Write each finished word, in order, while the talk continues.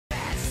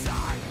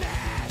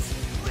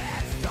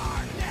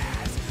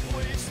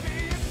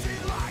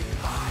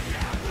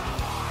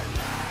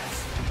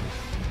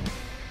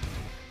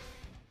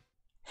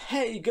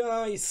Hey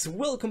guys,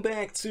 welcome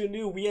back to a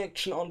new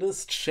reaction on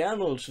this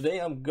channel. Today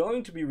I'm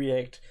going to be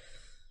react,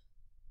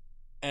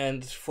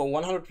 and for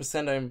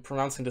 100% I'm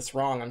pronouncing this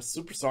wrong. I'm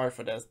super sorry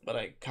for that, but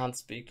I can't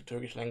speak the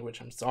Turkish language.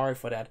 I'm sorry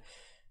for that.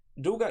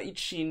 Doğa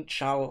İçin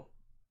Çal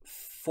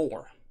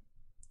 4.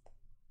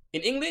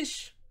 In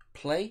English,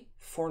 Play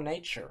for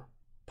Nature,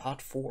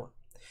 Part 4.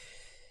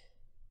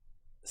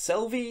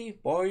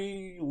 Selvi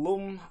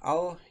Boylum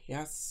Al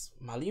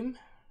yazmalım,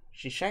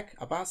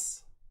 Çiçek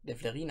Abbas,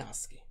 Devlerin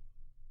Aşkı.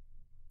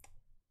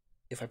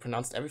 If I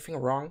pronounced everything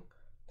wrong,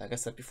 like I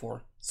said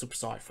before, super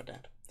sorry for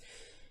that.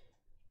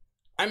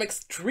 I'm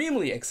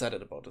extremely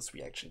excited about this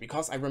reaction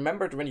because I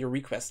remembered when you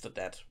requested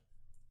that,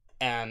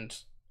 and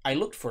I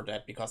looked for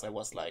that because I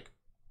was like,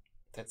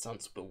 that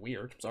sounds super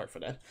weird, sorry for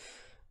that.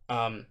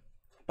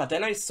 But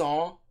then I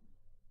saw,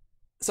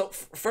 so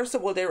first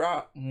of all, there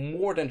are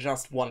more than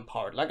just one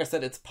part. Like I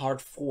said, it's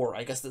part 4.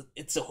 I guess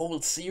it's a whole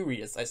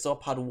series. I saw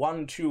part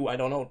 1, 2, I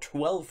don't know,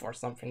 12 or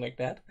something like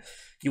that.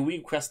 You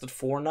requested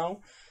 4 now.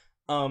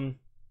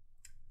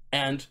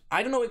 And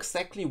I don't know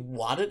exactly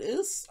what it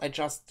is.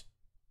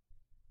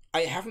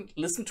 I haven't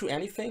listened to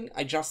anything.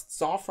 I just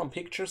saw from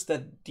pictures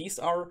that these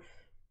are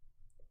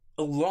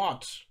a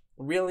lot,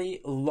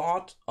 really a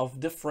lot of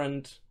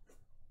different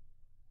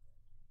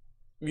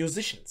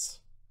musicians.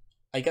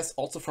 I guess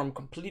also from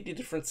completely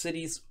different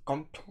cities,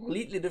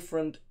 completely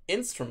different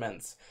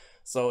instruments.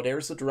 So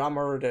there's a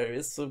drummer, there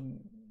is a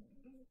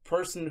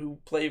person who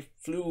plays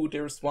flute,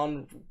 there's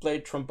one who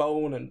played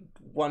trombone, and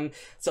one,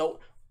 so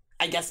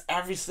I guess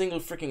every single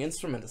freaking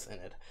instrument is in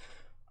it.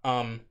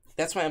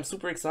 That's why I'm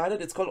super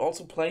excited. It's called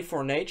also Play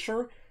for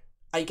Nature.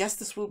 I guess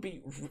this will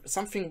be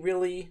something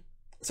really,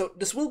 so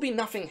this will be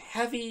nothing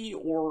heavy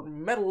or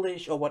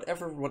metalish or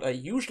whatever what I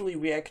usually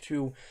react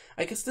to.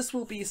 I guess this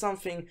will be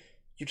something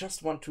you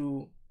just want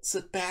to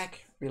sit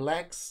back,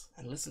 relax,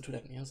 and listen to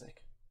that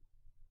music.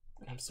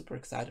 And I'm super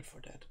excited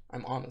for that.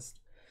 I'm honest.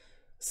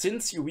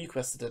 Since you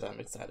requested it, I'm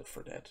excited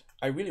for that.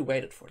 I really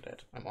waited for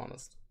that, I'm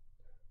honest.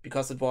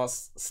 Because it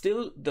was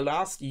still the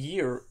last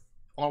year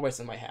always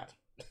in my head.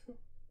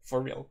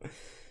 For real.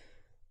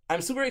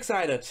 I'm super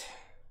excited.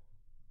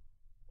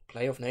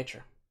 Play of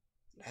Nature.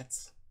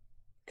 Let's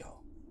go.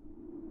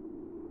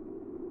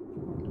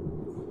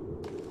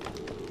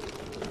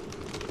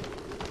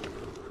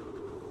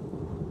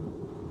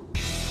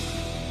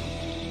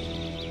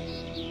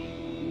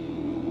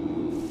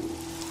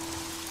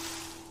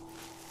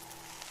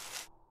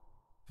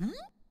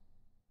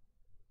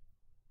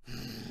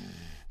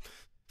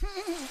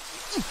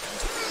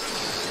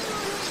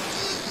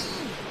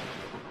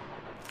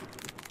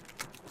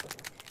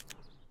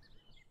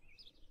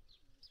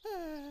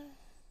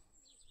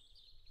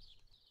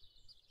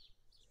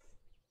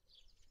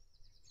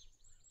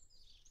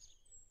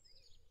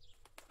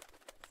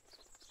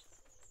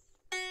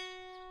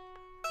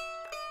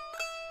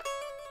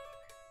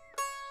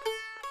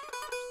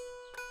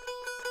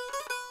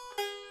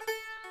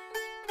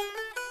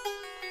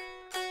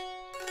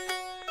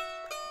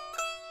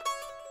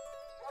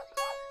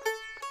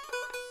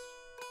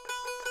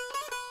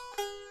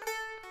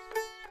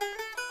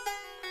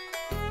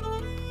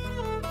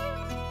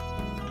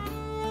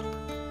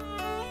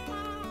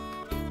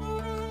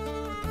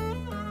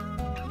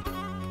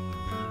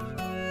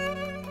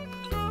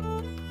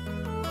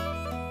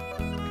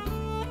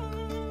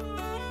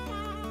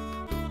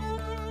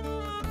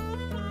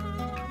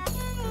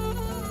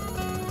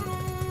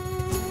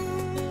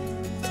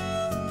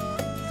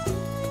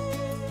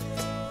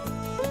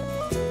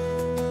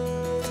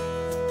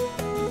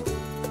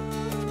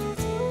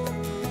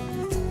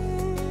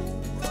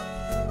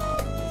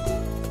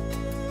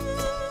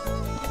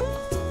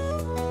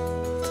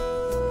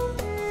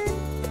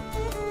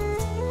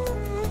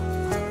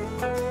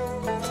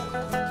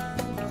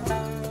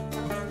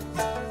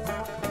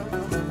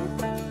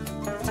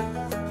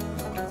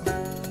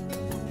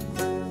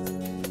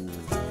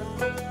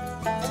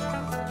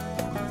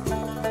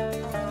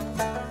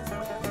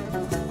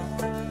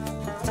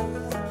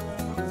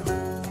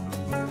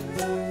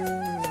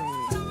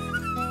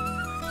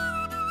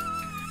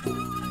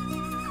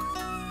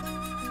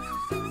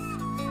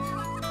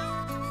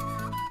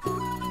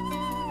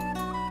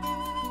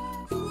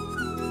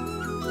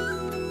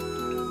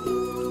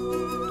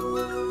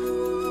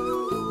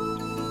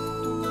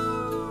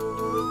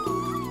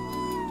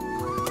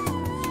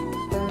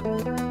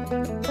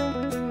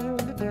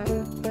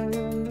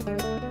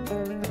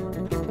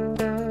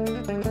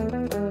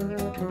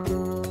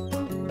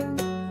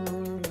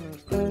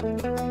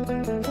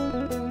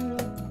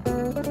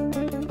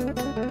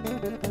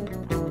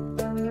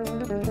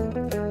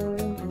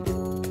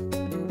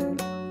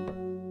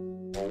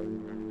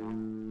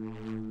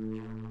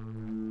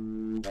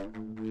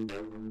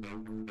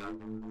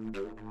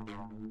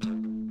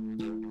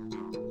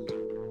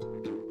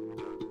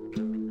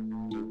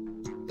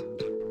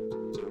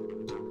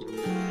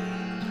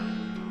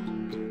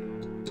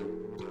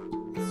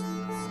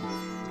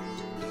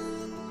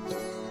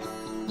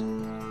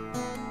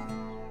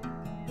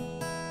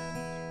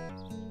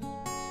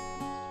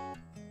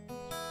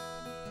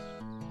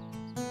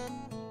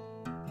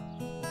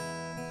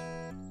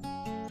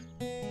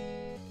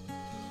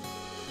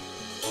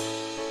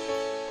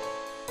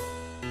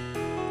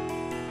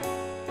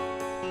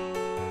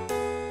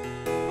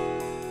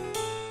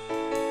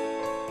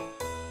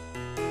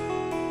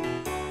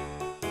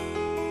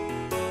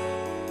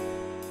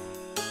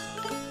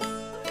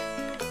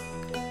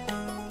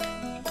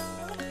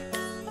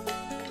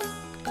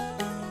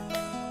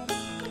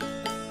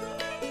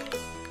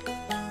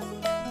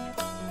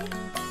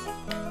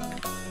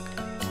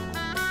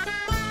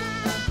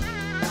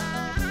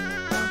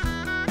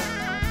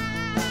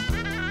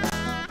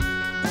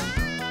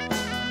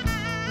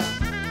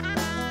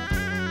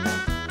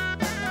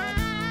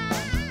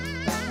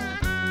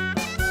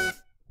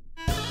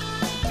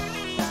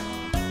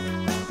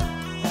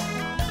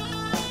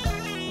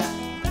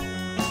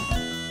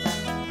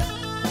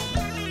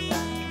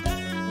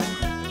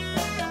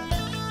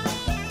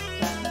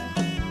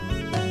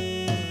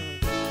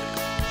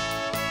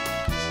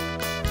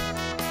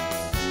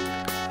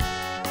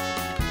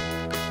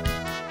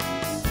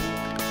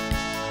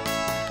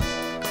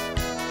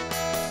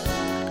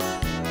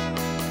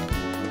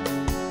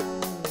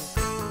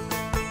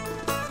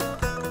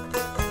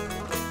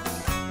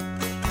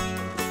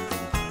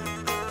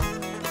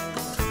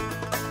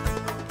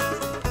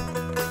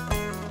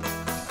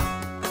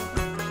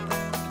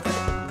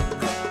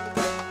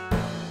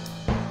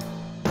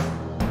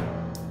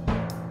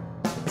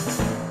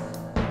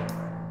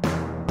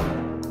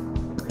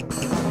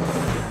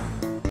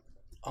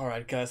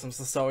 Alright, guys, I'm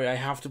so sorry. I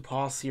have to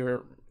pause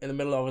here in the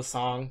middle of a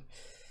song.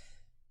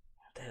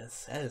 That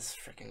is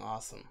freaking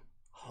awesome.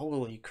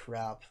 Holy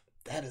crap.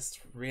 That is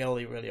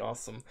really, really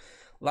awesome.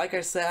 Like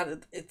I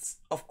said, it's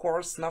of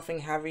course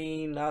nothing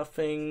heavy,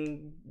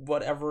 nothing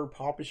whatever,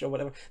 popish or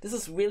whatever. This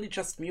is really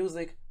just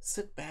music.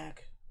 Sit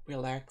back,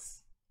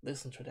 relax,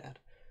 listen to that.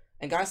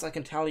 And guys, I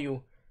can tell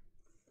you,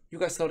 you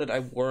guys know that I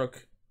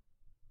work.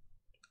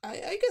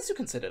 I guess you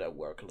can say that I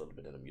work a little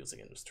bit in the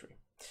music industry.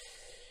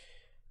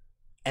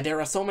 And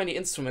there are so many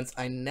instruments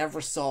I never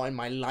saw in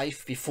my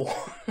life before.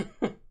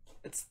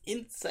 It's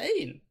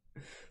insane.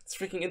 It's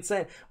freaking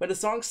insane. When the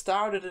song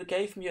started, it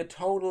gave me a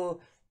total,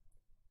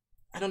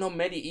 I don't know,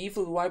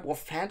 medieval vibe or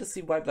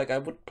fantasy vibe. Like I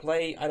would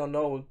play, I don't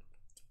know,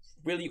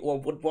 really, or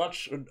would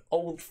watch an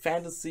old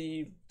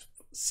fantasy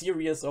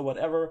series or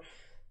whatever.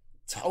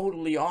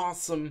 Totally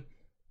awesome.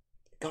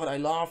 God, I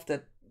love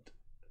that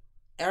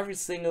every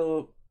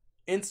single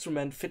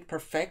instrument fit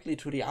perfectly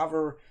to the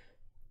other.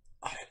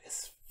 Oh, that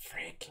is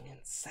freaking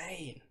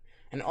insane.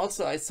 And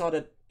also I saw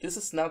that this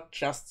is not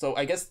just, so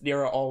I guess they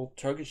are all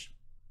Turkish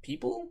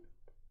people,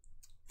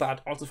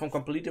 but also from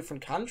completely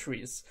different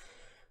countries.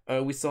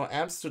 We saw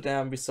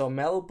Amsterdam, we saw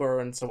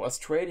Melbourne, so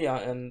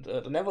Australia and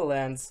the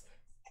Netherlands.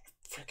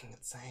 Freaking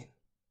insane.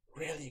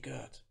 Really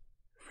good.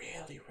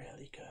 Really,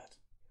 really good.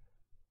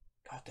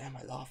 God damn,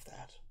 I love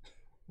that.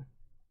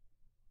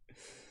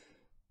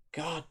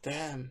 God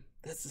damn,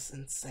 this is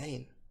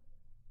insane.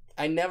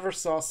 I never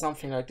saw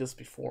something like this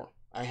before.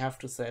 I have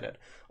to say that.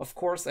 Of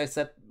course, I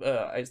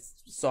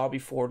saw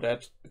before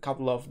that a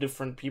couple of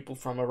different people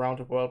from around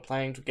the world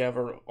playing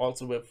together,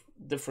 also with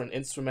different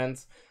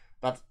instruments,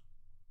 but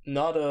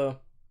not a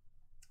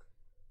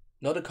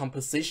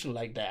composition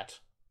like that.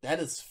 That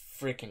is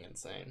freaking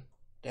insane.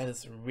 That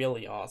is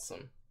really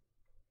awesome.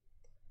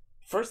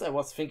 First, I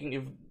was thinking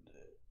if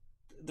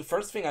the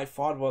first thing I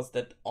thought was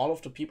that all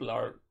of the people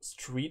are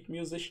street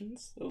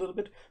musicians a little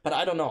bit, but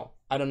I don't know.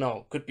 I don't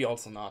know. Could be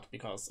also not,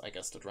 because I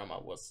guess the drummer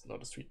was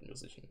not a street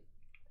musician.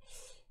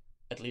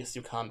 At least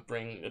you can't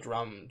bring a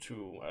drum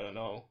to, I don't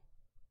know,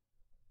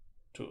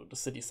 to the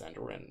city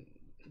center and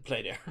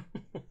play there.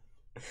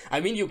 I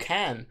mean, you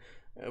can,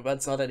 but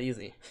it's not that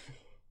easy.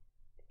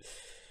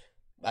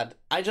 But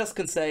I just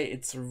can say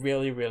it's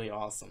really, really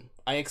awesome.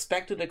 I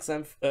expected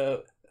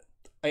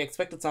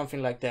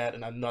something like that,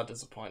 and I'm not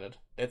disappointed.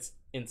 That's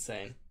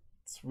insane.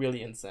 It's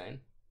really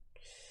insane.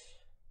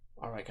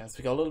 Alright guys,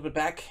 we go a little bit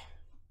back.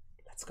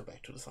 Let's go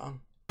back to the song.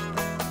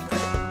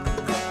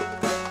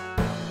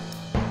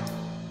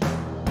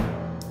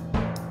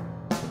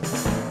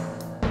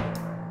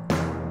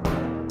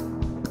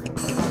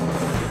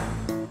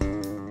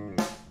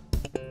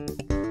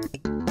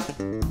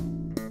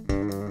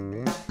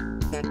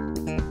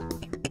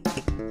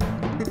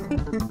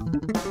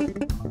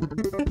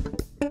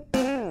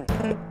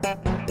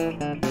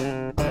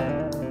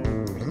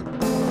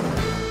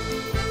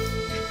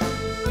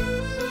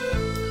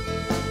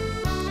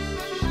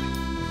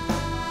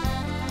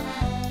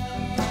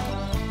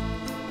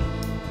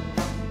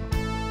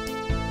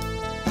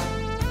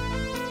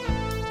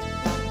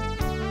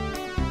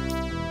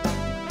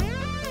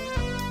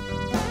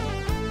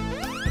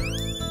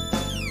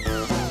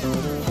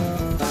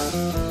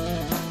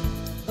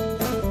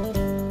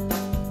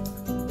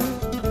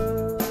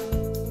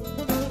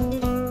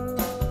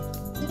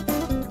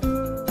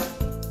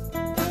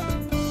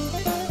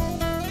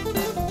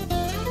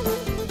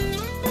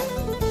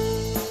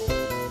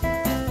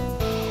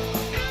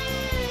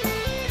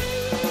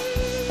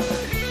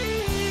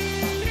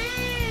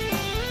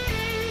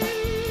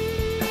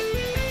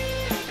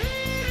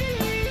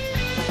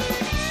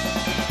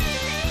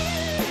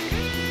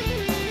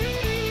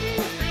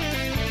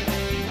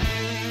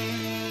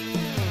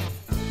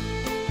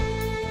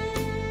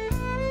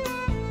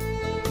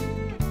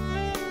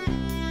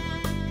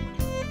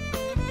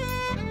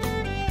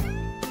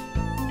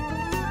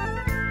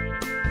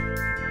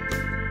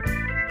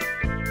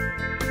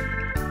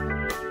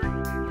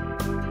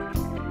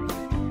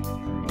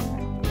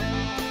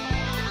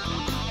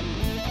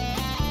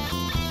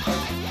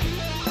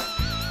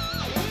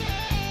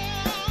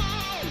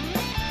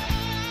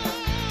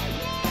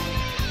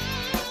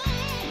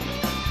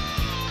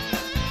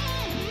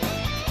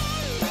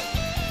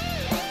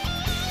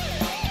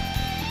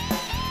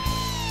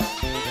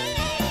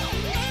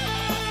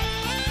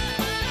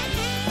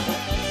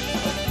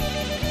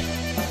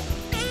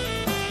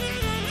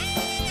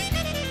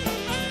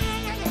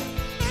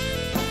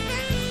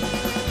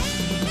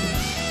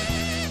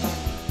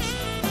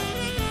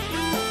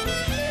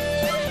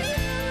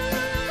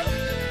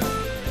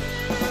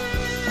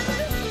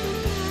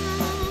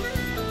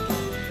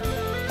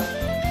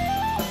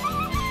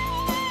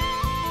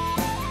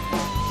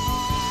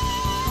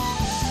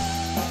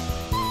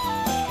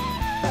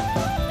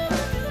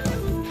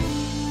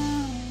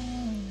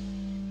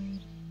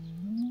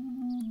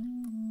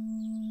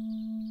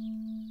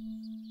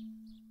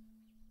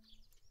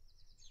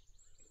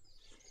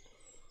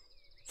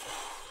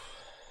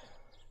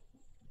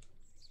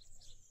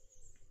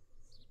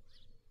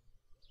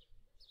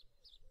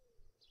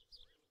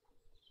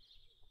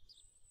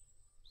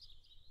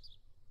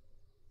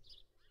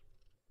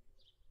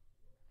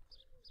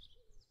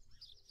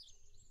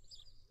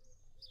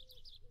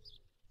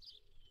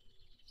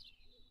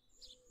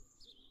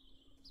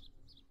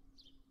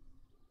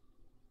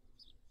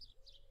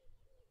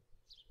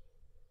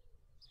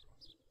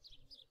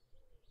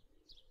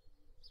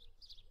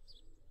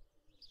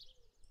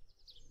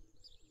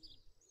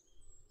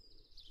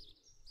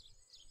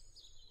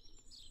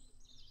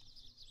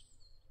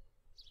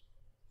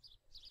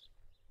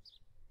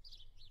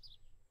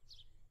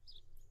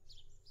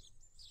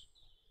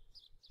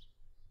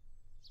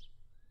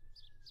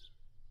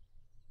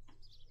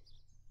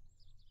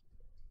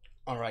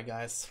 Alright,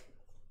 guys.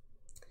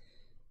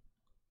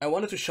 I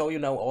wanted to show you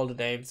now all the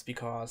names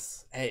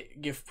because, hey,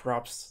 give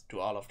props to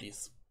all of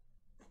these.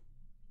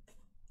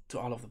 To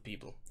all of the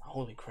people.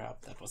 Holy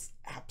crap, that was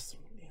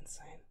absolutely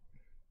insane.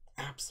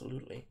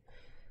 Absolutely.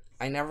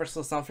 I never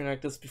saw something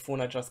like this before,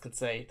 and I just can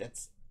say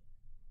that's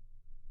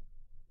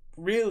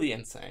really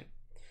insane.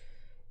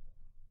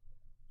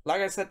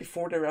 Like I said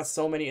before, there are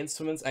so many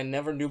instruments I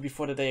never knew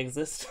before that they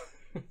exist.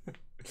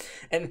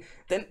 And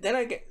then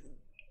I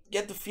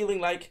get the feeling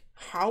like,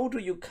 how do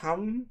you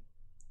come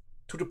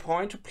to the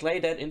point to play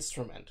that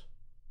instrument?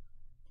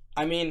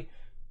 I mean,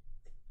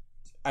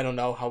 I don't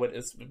know how it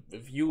is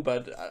with you,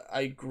 but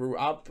I grew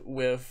up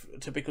with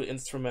typical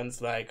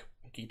instruments like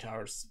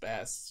guitars,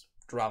 bass,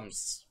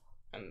 drums,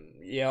 and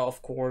yeah,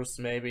 of course,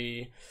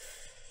 maybe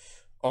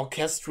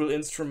orchestral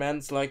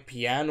instruments like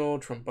piano,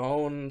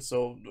 trombone,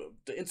 so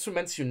the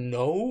instruments you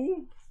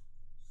know,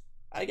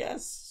 I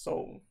guess,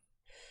 so.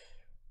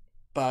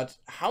 But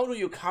how do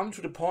you come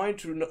to the point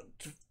to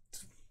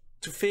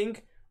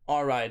think,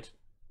 all right,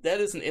 that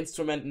is an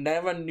instrument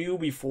never knew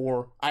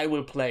before, I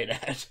will play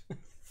that.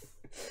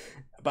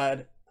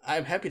 But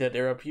I'm happy that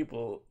there are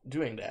people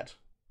doing that.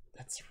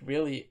 That's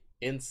really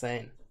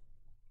insane.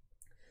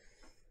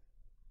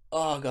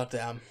 Oh,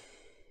 goddamn.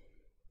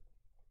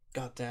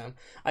 Goddamn.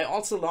 I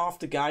also love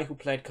the guy who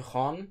played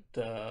cajon,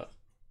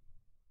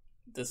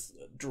 this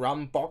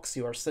drum box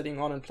you are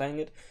sitting on and playing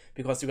it,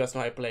 because you guys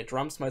know I played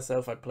drums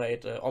myself. I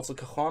played also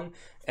cajon,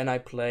 and I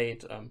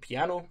played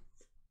piano,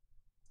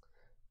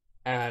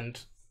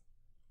 and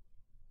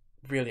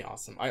really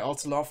awesome. I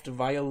also love the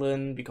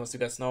violin, because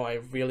you guys know I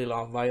really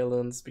love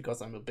violins,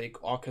 because I'm a big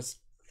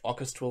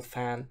orchestral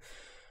fan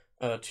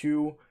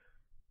too.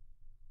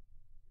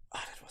 Oh,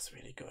 that was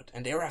really good,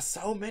 and there are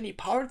so many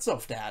parts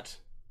of that.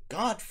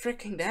 God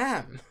freaking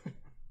damn.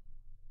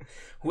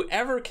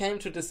 Whoever came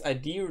to this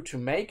idea to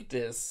make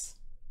this,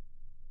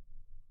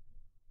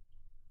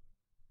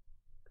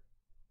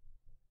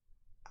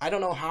 I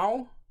don't know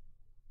how,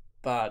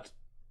 but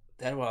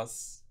that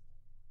was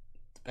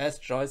the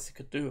best choice you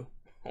could do.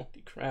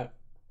 Holy crap.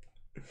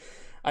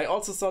 I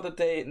also saw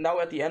that now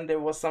at the end there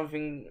was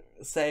something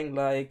saying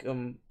like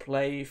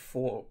play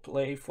for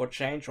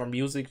change, or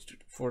music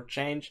for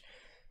change.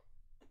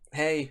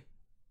 Hey,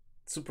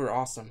 super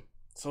awesome.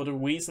 So the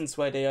reasons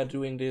why they are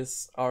doing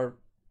this are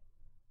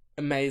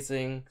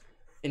amazing.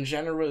 In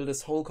general,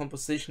 this whole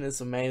composition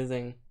is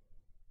amazing.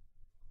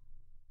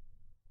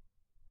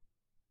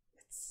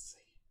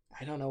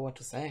 I don't know what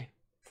to say,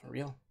 for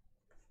real.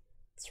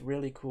 It's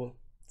really cool.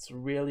 It's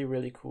really,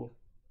 really cool.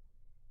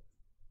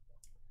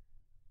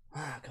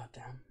 Ah,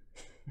 goddamn.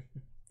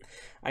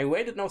 I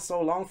waited now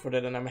so long for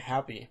that, and I'm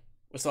happy.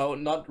 So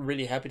not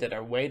really happy that I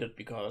waited,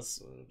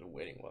 because the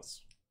waiting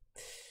was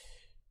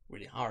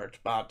really hard,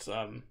 but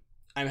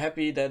I'm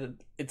happy that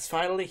it's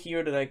finally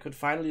here, that I could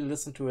finally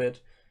listen to it,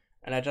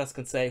 and I just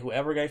can say,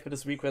 whoever gave me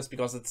this request,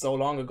 because it's so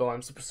long ago,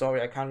 I'm super sorry,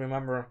 I can't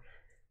remember.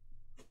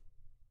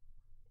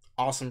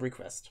 Awesome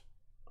request.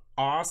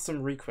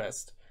 Awesome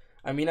request.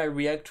 I mean, I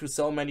react to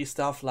so many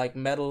stuff like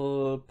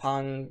metal,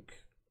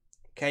 punk,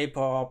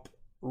 K-pop,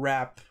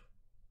 rap,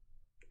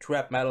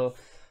 trap metal,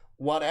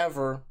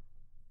 whatever,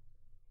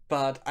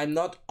 but I'm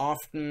not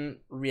often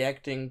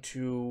reacting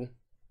to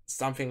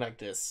something like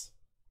this.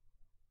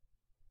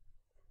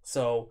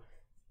 So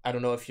I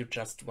don't know if you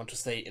just want to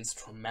say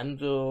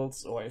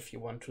instrumentals, or if you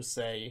want to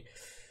say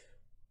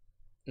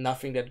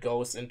nothing that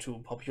goes into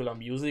popular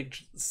music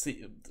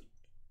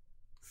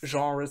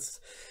genres,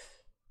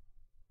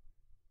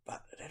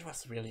 but that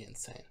was really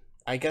insane.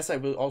 I guess I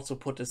will also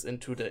put this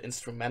into the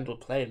instrumental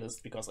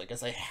playlist, because I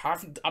guess I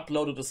haven't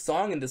uploaded a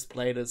song in this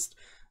playlist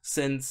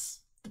since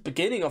the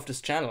beginning of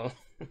this channel,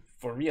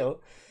 for real.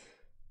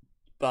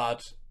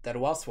 But that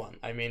was one.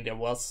 I mean, there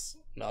was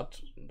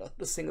not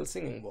the single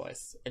singing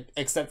voice,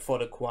 except for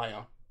the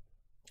choir.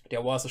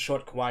 There was a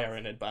short choir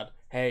in it, but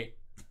hey,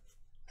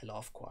 I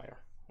love choir,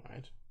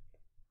 right?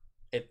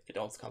 It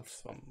also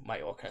comes from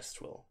my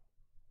orchestral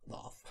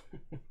love.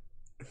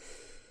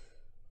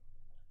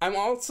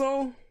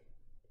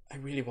 I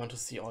really want to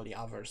see all the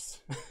others.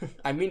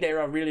 I mean, they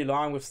are really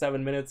long with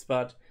 7 minutes,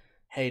 but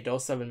hey,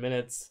 those 7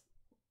 minutes,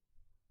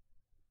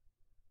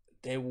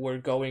 they were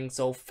going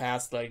so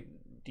fast, like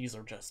these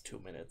are just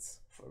 2 minutes,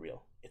 for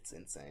real. It's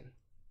insane.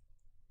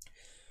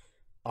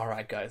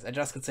 Alright guys, I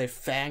just can say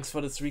thanks for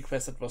this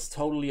request, it was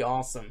totally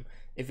awesome.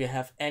 If you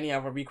have any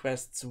other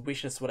requests,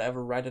 wishes,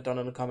 whatever, write it down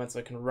in the comments, or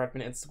you can write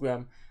me on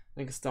Instagram.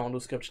 Link is down in the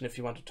description if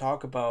you want to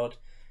talk about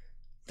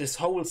this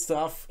whole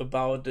stuff,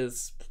 about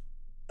this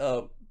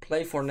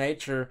play for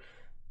nature.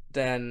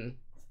 Then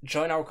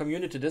join our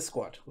community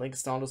Discord. Link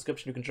is down in the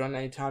description. You can join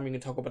anytime, you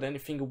can talk about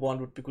anything you want.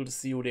 Would be cool to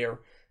see you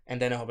there.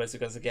 And then I hope I see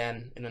you guys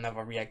again in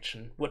another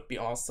reaction. Would be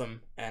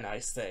awesome. And I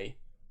say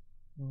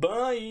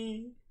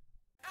bye.